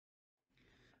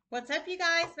What's up, you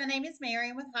guys? My name is Mary.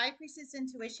 I'm with High Priestess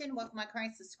Intuition. Welcome, my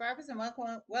current subscribers, and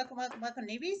welcome,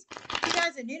 newbies. If you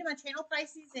guys are new to my channel,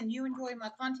 Pisces, and you enjoy my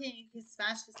content, you can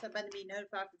smash the sub button to be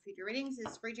notified for future readings.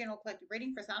 This is free general collective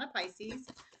reading for sign of Pisces.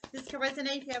 This can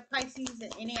resonate if you have Pisces in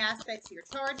any aspects of your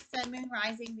chart: Sun, Moon,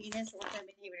 Rising, Venus, or Sun,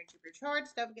 behavior of your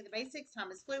charts. Don't forget the basics.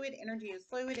 Time is fluid. Energy is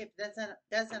fluid. If it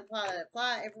doesn't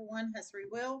apply. Everyone has free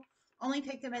will. Only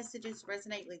take the messages to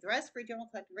resonate. Leave the rest. Free general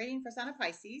collective reading for sign of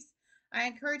Pisces. I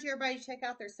encourage everybody to check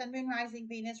out their Sun, Moon, Rising,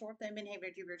 Venus, or Sun, behavior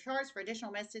of your charts for additional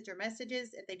message or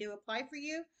messages if they do apply for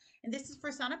you. And this is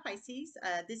for sign of Pisces.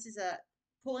 This is a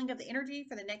pulling of the energy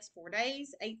for the next 4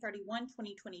 days,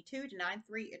 8/31/2022 to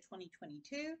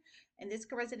 9/3/2022. And this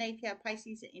can resonate if you have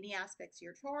Pisces in any aspects of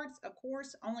your charts. Of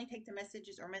course, only take the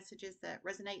messages that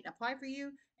resonate and apply for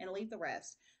you and leave the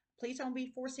rest. Please don't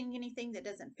be forcing anything that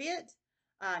doesn't fit.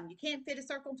 You can't fit a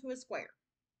circle to a square,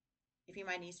 if you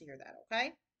might need to hear that,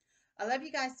 okay? I love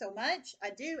you guys so much. I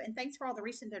do. And thanks for all the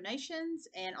recent donations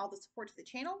and all the support to the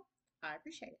channel. I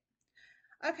appreciate it.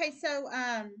 Okay, so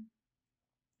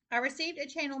I received a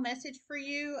channel message for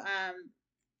you.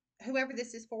 Whoever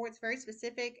this is for, it's very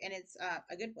specific and it's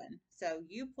a good one. So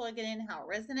you plug it in how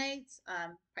it resonates.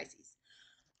 Pisces.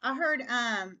 I heard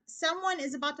someone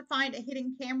is about to find a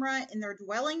hidden camera in their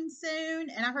dwelling soon.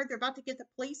 And I heard they're about to get the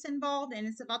police involved and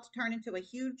it's about to turn into a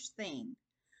huge thing.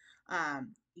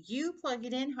 You plug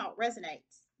it in how it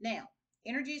resonates. Now,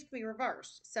 energies can be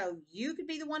reversed. So you could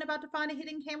be the one about to find a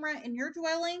hidden camera in your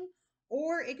dwelling,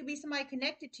 or it could be somebody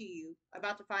connected to you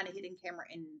about to find a hidden camera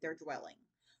in their dwelling.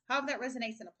 However that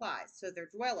resonates and applies. So their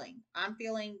dwelling, I'm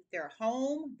feeling their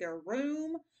home, their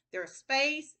room, their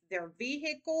space, their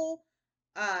vehicle,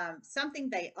 something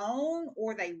they own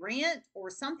or they rent or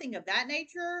something of that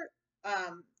nature.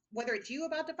 Whether it's you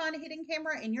about to find a hidden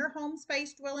camera in your home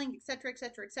space, dwelling, etc.,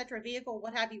 vehicle,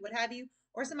 what have you,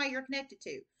 or somebody you're connected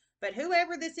to. But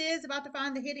whoever this is about to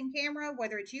find the hidden camera,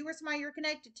 whether it's you or somebody you're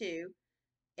connected to,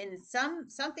 in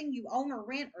something you own or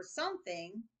rent or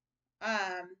something,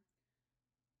 I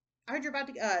heard you're about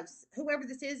to, whoever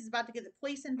this is about to get the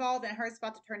police involved, and I heard it's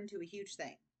about to turn into a huge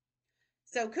thing.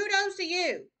 So kudos to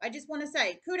you. I just want to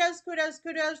say kudos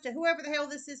to whoever the hell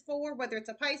this is for, whether it's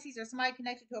a Pisces or somebody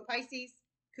connected to a Pisces.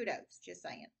 Kudos, just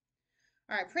saying.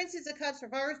 All right, Princess of Cups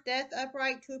reversed, Death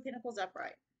upright, Two of Pentacles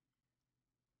upright.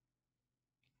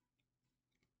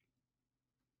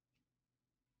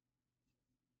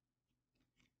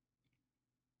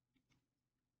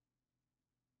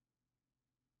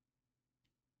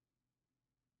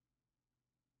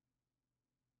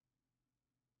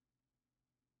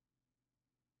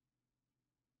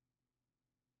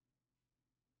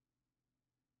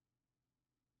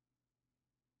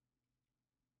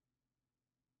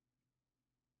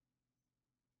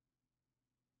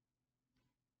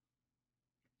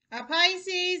 A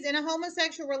Pisces in a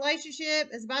homosexual relationship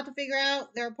is about to figure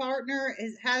out their partner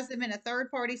has them in a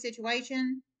third-party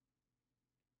situation.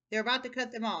 They're about to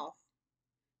cut them off.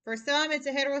 For some, it's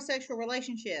a heterosexual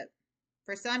relationship.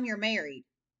 For some, you're married.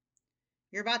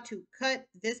 You're about to cut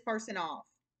this person off.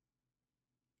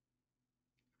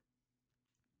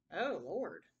 Oh,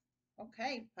 Lord.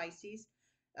 Okay, Pisces.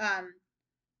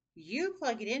 You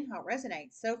plug it in how it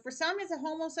resonates. So for some, it's a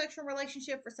homosexual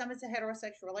relationship. For some, it's a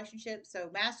heterosexual relationship. So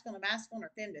masculine to masculine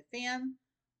or femme to femme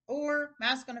or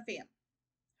masculine to femme.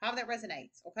 However that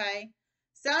resonates, okay?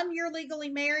 Some you're legally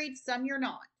married, some you're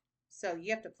not. So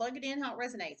you have to plug it in how it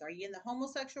resonates. Are you in the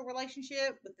homosexual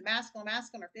relationship with the masculine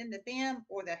or femme to femme,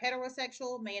 or the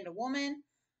heterosexual man to woman?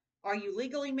 Are you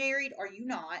legally married? Are you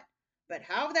not? But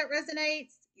however that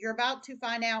resonates, you're about to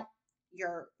find out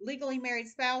your legally married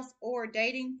spouse or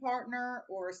dating partner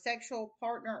or sexual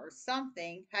partner or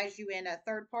something has you in a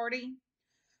third party,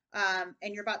 and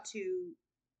you're about to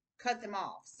cut them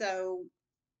off. So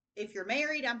if you're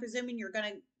married, I'm presuming you're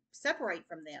going to separate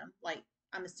from them. Like,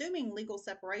 I'm assuming legal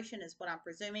separation is what I'm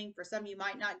presuming. For some, you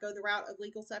might not go the route of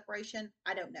legal separation.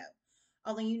 I don't know.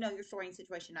 Only you know your story and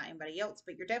situation, not anybody else.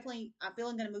 But you're definitely, I'm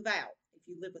feeling, going to move out. If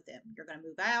you live with them, you're going to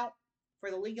move out.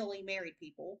 For the legally married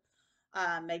people,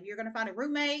 maybe you're going to find a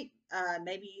roommate.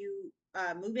 Maybe you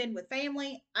move in with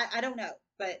family. I don't know.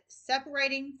 But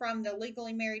separating from the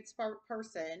legally married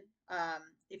person,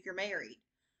 if you're married,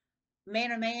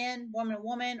 man to man, woman to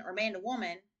woman, or man to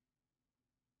woman.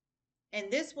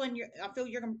 And this one, I feel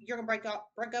you're gonna break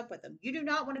up with them. You do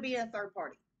not want to be in a third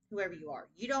party, whoever you are.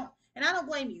 You don't, and I don't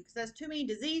blame you, because that's too many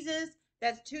diseases.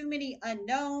 That's too many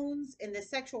unknowns in the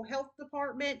sexual health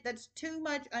department. That's too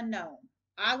much unknown.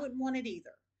 I wouldn't want it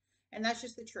either, and that's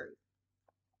just the truth.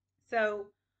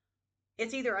 So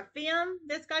it's either a femme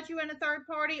that's got you in a third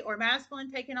party, or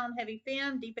masculine taking on heavy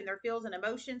femme, deep in their feels and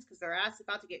emotions because their ass is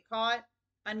about to get caught.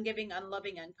 ungiving,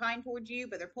 unloving, unkind towards you,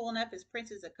 but they're pulling up as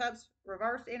Princess of Cups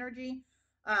reverse energy.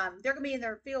 They're going to be in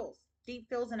their feels, deep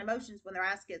feels and emotions when their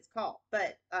ass gets caught,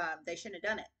 but they shouldn't have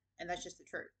done it. And that's just the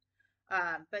truth.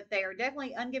 But they are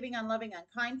definitely ungiving, unloving,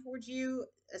 unkind towards you,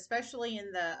 especially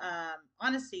in the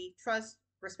honesty, trust,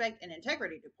 respect, and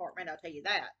integrity department. I'll tell you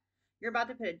that. You're about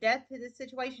to put a death to this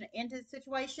situation, an end to this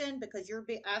situation, because your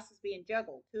ass is being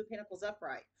juggled. Two of Pentacles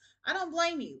upright. I don't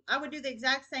blame you. I would do the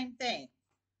exact same thing.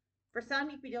 For some,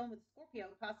 you could be dealing with Scorpio.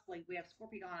 Possibly, we have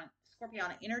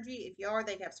Scorpionic energy. If you are,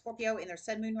 they'd have Scorpio in their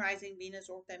Sun, Moon, Rising, Venus,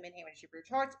 or them in Hammond your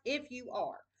charts. If you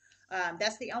are,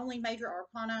 that's the only major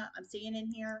arcana I'm seeing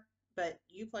in here. But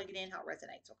you plug it in how it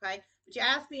resonates, okay? But your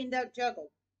ass being juggled,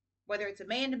 whether it's a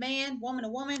man to man, woman to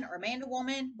woman, or a man to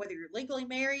woman, whether you're legally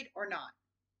married or not.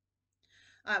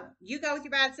 You go with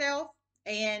your bad self,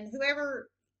 and whoever,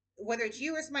 whether it's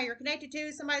you or somebody you're connected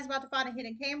to, somebody's about to find a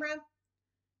hidden camera.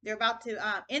 They're about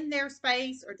to, in their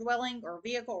space or dwelling or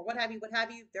vehicle or what have you,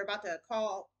 they're about to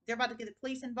get the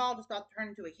police involved. It's about to turn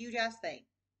into a huge ass thing.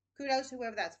 Kudos to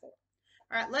whoever that's for.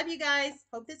 All right, love you guys.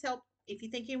 Hope this helped. If you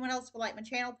think anyone else will like my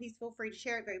channel, please feel free to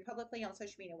share it very publicly on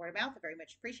social media and word of mouth. I very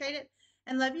much appreciate it.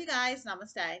 And love you guys.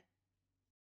 Namaste.